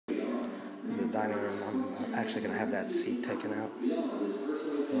This is the dining room. I'm actually going to have that seat taken out.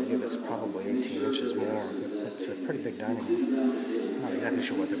 They'll give us probably 18 inches more. It's a pretty big dining room. I'm not exactly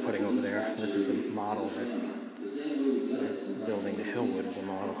sure what they're putting over there. This is the model that they're building to Hillwood as a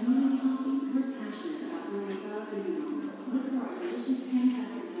model.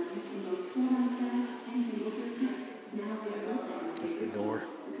 That's the door.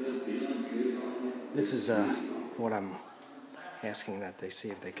 This is what I'm asking that they see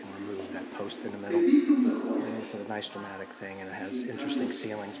if they can remove that post in the middle. And it's a nice dramatic thing, and it has interesting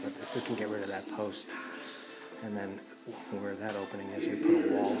ceilings, but if we can get rid of that post, and then where that opening is, we put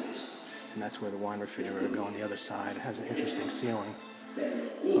a wall, and that's where the wine refrigerator would go on the other side. It has an interesting ceiling,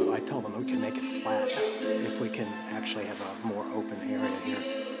 but I told them we can make it flat if we can actually have a more open area here.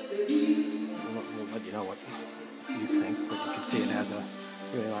 We'll let you know what you think, but you can see it has a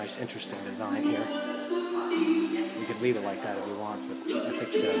really nice, interesting design here. You could leave it like that if you want, but I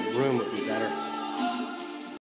think the room would be better.